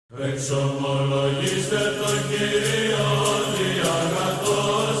Hello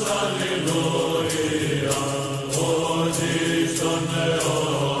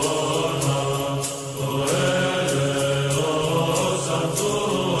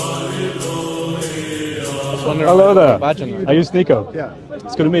there. Are you Sneako? Yeah.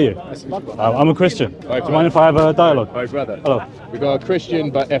 It's good to meet you. I'm a Christian. Do you mind if I have a dialogue? Hi, brother. Hello. We got a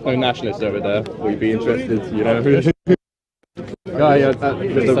Christian but ethno-nationalist over there. Would you be interested? You know who? Guy with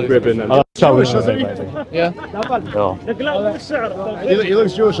the ribbon. And I'll chat with him. yeah. He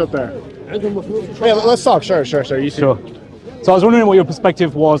looks Jewish up there. Yeah, let's talk. Sure. You see. Sure. So I was wondering what your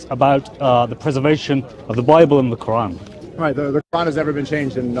perspective was about the preservation of the Bible and the Quran. Right. The Quran has never been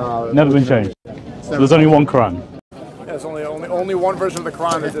changed. Never been changed. So there's only one Quran. Yeah, there's only one version of the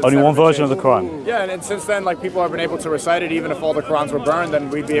Quran. Only one version of the Quran. Yeah, and since then, like, people have been able to recite it. Even if all the Qurans were burned, then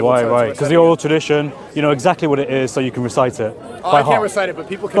we'd be able to. Right. Because the oral tradition, you know exactly what it is, so you can recite it. I can't recite it, but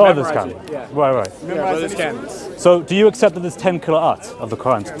people can memorize it. Yeah. Right. Memorize it can. So do you accept that there's 10 qira'at of the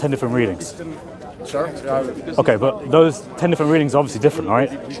Quran, 10 different readings? Sure. Okay, but those 10 different readings are obviously different,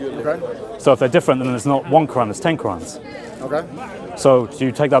 right? Okay. So if they're different, then there's not one Quran, there's 10 Qurans. Okay. So do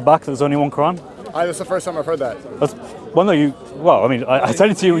you take that back, that there's only one Quran? That's the first time I've heard that. I said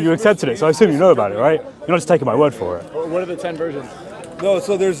it to you and you accepted it, so I assume you know about it, right? You're not just taking my word for it. What are the 10 versions? No,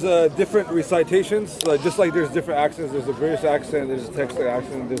 so there's different recitations, just like there's different accents. There's a British accent, there's a Texas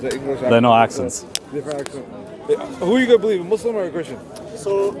accent, there's an English accent. They're not accents. Different accent. Who are you going to believe, a Muslim or a Christian?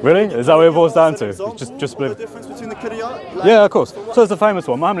 So, really? Is that what it boils down to? Just believe. The difference between the qira'at? Like, yeah, of course. So there's a famous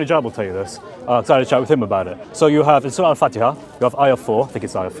one. Muhammad Jab will tell you this. Because I had a chat with him about it. So you have, in Surah Al-Fatiha, you have ayah 4. I think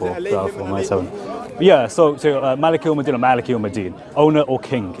it's ayah 4. Ayah 4, ayah 7. Yeah, so Maliki al-Madin or Maliki al-Madin, owner or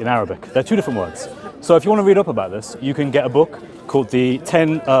king in Arabic. They're two different words. So if you want to read up about this, you can get a book called The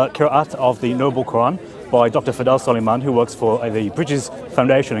 10 Qira'at of the Noble Quran by Dr. Fidel Soliman, who works for the Bridges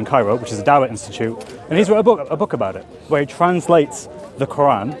Foundation in Cairo, which is a Dawah institute. And he's written a book about it, where he translates the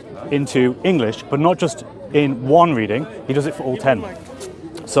Quran into English, but not just in one reading, he does it for all 10.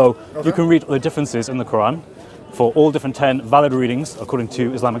 So you can read the differences in the Quran for all different 10 valid readings according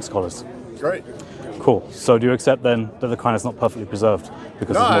to Islamic scholars. Great. Cool. So do you accept then that the Quran is not perfectly preserved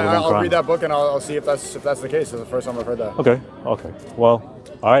because there's more than one Quran? I'll read that book and I'll see if that's the case. It's the first time I've heard that. Okay. Well,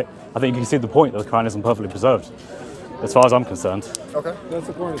 all right. I think you can see the point that the Quran isn't perfectly preserved, as far as I'm concerned. Okay. That's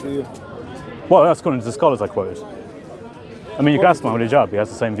according to you. Well, that's according to the scholars I quoted. I mean, you can ask Muhammad Hijab, he has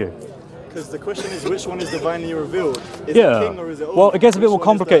the same view. Because the question is, which one is divinely revealed? Is Yeah. it king or is it Well, it gets a bit more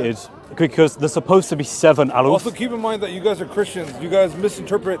complicated because there's supposed to be 7 aluf. Also, keep in mind that you guys are Christians. You guys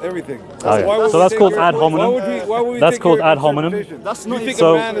misinterpret everything. Oh, yeah. So that's called ad hominem. Why would we That's take called your ad hominem. interpretation? That's not You think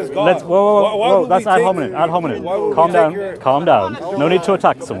so a man is God. let's whoa, Why that's ad hominem. Ad hominem. Calm down. No need to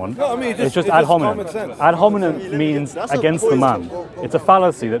attack someone. No, I mean, it's just ad hominem. common sense. Ad hominem means against the man. It's a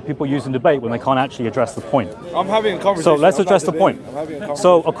fallacy that people use in debate when they can't actually address the point. I'm having a conversation. So let's I'm address not the point. debating. I'm having a conversation.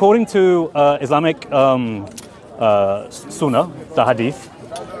 So according to Islamic Sunnah, the Hadith,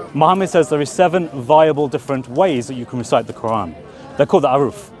 Muhammad says there is 7 viable different ways that you can recite the Quran. They're called the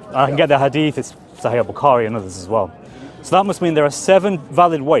Aruf. I can get the Hadith, it's Sahih al-Bukhari and others as well. So that must mean there are 7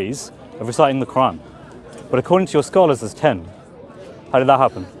 valid ways of reciting the Quran. But according to your scholars, there's 10. How did that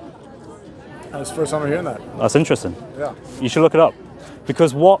happen? That's the first time I'm hearing that. That's interesting. Yeah. You should look it up.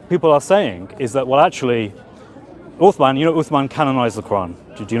 Because what people are saying is that, well, actually, Uthman canonized the Quran.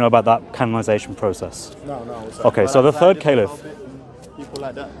 Do you know about that canonization process? No. Okay, so the third caliph. People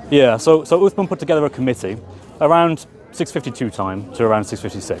like that. Yeah, so Uthman put together a committee around 652 time to around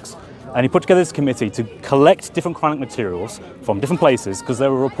 656. And he put together this committee to collect different Quranic materials from different places because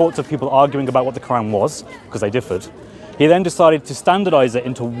there were reports of people arguing about what the Quran was because they differed. He then decided to standardize it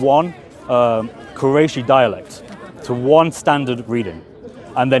into one Qurayshi dialect, to one standard reading.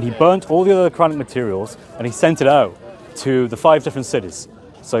 And then he burnt all the other Quranic materials and he sent it out to the 5 different cities.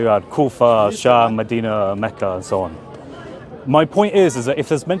 So you had Kufa, Sham, Medina, Mecca, and so on. My point is that if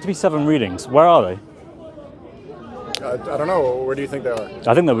there's meant to be 7 readings, where are they? I don't know. Where do you think they are?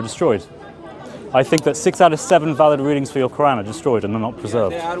 I think they were destroyed. I think that 6 out of 7 valid readings for your Quran are destroyed and they're not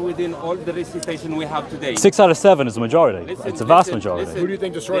preserved. They are within all the recitation we have today. 6 out of 7 is the majority. It's a vast majority. Who do you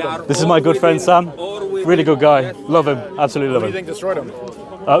think destroyed them? This is my good friend Sam. Really good guy. Love him. Absolutely love Who do you him. think destroyed them?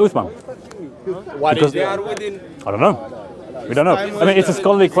 Uthman. Why do you They are within. I don't know. We don't know. I mean, it's a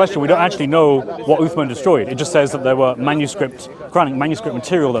scholarly question. We don't actually know what Uthman destroyed. It just says that there were Quranic manuscript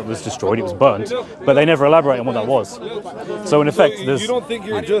material that was destroyed. It was burnt, but they never elaborate on what that was. So in effect, there's. You don't think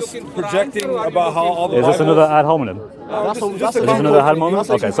you're just projecting about how all the Is this another ad hominem? That's another ad hominem?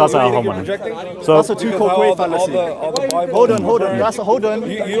 Okay, so that's ad hominem. So that's a two-core fallacy. Hold on. Hold on.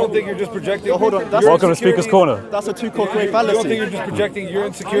 You don't think you're just projecting? Hold on. Welcome to Speaker's Corner. That's a two-core fallacy. You don't think you're just projecting your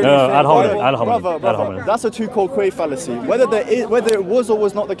insecurity? No, ad hominem. That's a two-core fallacy. Whether it was or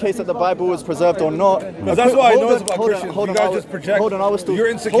was not the case that the Bible was preserved or not. That's what I know about Christians. You guys just project your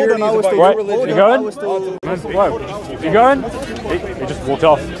insecurities about your religion. You going? You going? He just walked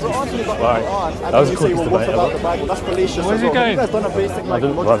off. Right. That was a quick debate. Where's he going?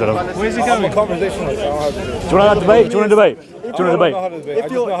 Where's he going? Conversation. Do you want to debate? Do you want to debate?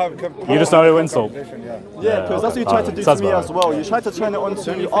 You just know how to insult. Yeah, because that's what you tried to do to me as well. You tried to turn it on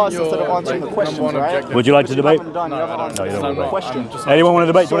to us instead of answering the questions, right? Would you like to debate? No, you don't want to debate. Anyone want to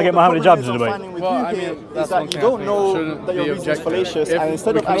debate? Do you want to get Mohammed Hijab to debate? Well, I mean, is that you don't know that your reason is fallacious, and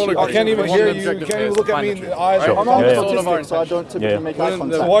instead of actually... I can't even hear you. You can't even look at me in the eyes. I'm not autistic, so I don't typically make eye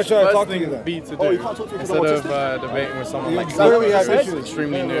contact. Why should I talk to you then? Instead of debating with someone like that,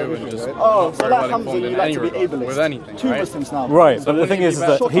 extremely new and just so like Hamza, you like to be ableist. with anything, Two Muslims now. Right, but the thing is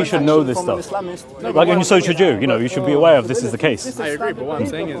that he should know this stuff. Like, and so should you. You know, you should be aware of this is the case. I agree, but what I'm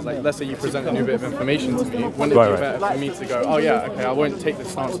saying is, like, let's say you present a new bit of information to me. Wouldn't it be better for me to go, oh yeah, okay, I won't take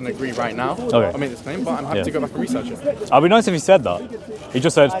this stance and agree right now. Okay. I'll make this claim, but I'm happy to go back and research it. It'd be nice if he said that. He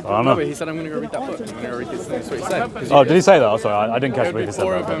just said, I don't know. No, but he said I'm going to go read that book. I'm going to go read this. That's what he said. Oh, did he say that? Oh, sorry, I didn't catch what he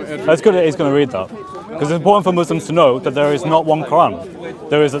said. That's good that he's going to read that. Because it's important for Muslims to know that there is not one Quran.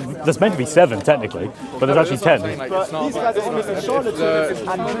 There's meant to be 7 technically, but there's actually 10. But these guys are honestly charlatans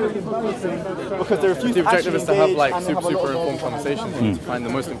because they refuse the to objective is to have like super level informed conversations to find the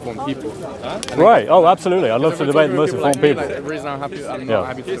most informed people. Right. Oh, absolutely. I'd love to debate the most informed people. The reason I'm not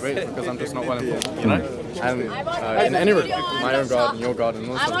happy to debate is because I'm just not well informed, you know. And in any regard, my own God and your God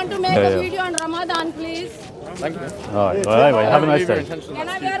and I want to make a video on Ramadan, please. Thank you. All right. Well, anyway, have a nice day. Can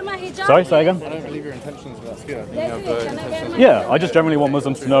I wear my hijab? Sorry, say again. I don't believe your intentions, but that's good. I think you have Yeah, I just generally want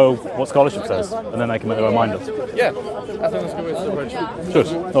Muslims to know what scholarship says, and then they can make their own mind up. Yeah, I think that's a good way to approach it. Good.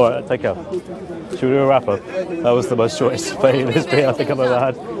 All right, take care. Should we do a wrap-up? That was the most shortest playlist I think I've ever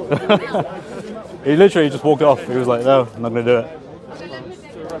had. He literally just walked off. He was like, no, I'm not going to do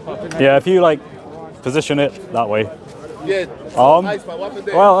it. Yeah, if you, like, position it that way. Well,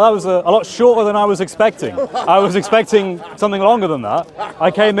 that was a lot shorter than I was expecting. I was expecting something longer than that. I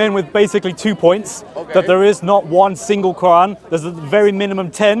came in with basically 2 points, that there is not one single Quran. There's a very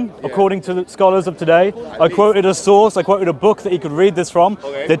minimum 10, according to the scholars of today. I quoted a source, I quoted a book that he could read this from.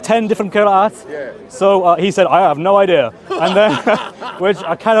 There are 10 different qira'ats. So he said, I have no idea. And then, which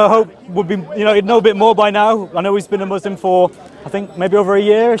I kind of hope would be, you know, he'd know a bit more by now. I know he's been a Muslim for, I think, maybe over a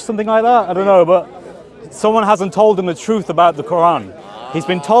year or something like that. I don't know, but someone hasn't told him the truth about the Quran. He's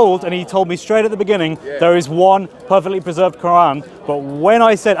been told, and he told me straight at the beginning, there is one perfectly preserved Quran, but when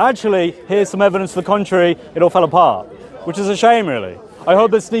I said, actually, here's some evidence to the contrary, it all fell apart, which is a shame, really. I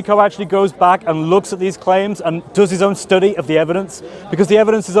hope that Sneako actually goes back and looks at these claims and does his own study of the evidence, because the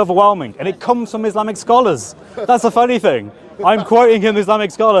evidence is overwhelming, and it comes from Islamic scholars. That's the funny thing. I'm quoting him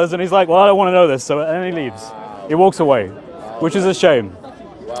Islamic scholars, and he's like, well, I don't want to know this, so and he leaves. He walks away, which is a shame.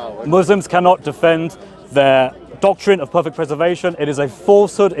 Muslims cannot defend their doctrine of perfect preservation. It is a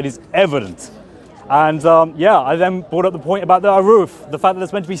falsehood, it is evident. And yeah, I then brought up the point about the aruf, the fact that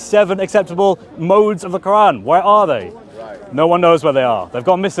there's meant to be 7 acceptable modes of the Quran. Where are they? No one knows where they are. They've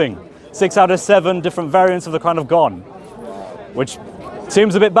gone missing. 6 out of 7 different variants of the Quran have gone, which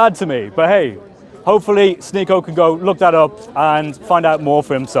seems a bit bad to me, but hey, hopefully Sneako can go look that up and find out more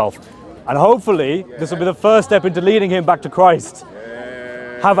for himself. And hopefully this will be the first step into leading him back to Christ.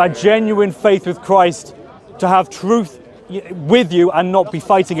 Have a genuine faith with Christ, to have truth with you and not be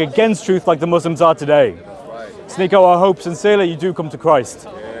fighting against truth like the Muslims are today. Sneako, I hope sincerely you do come to Christ.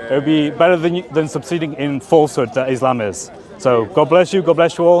 It would be better than succeeding in falsehood that Islam is. So God bless you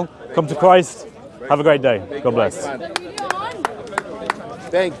all. Come to Christ. Have a great day. God bless.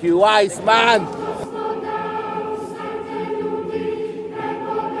 Thank you, wise man.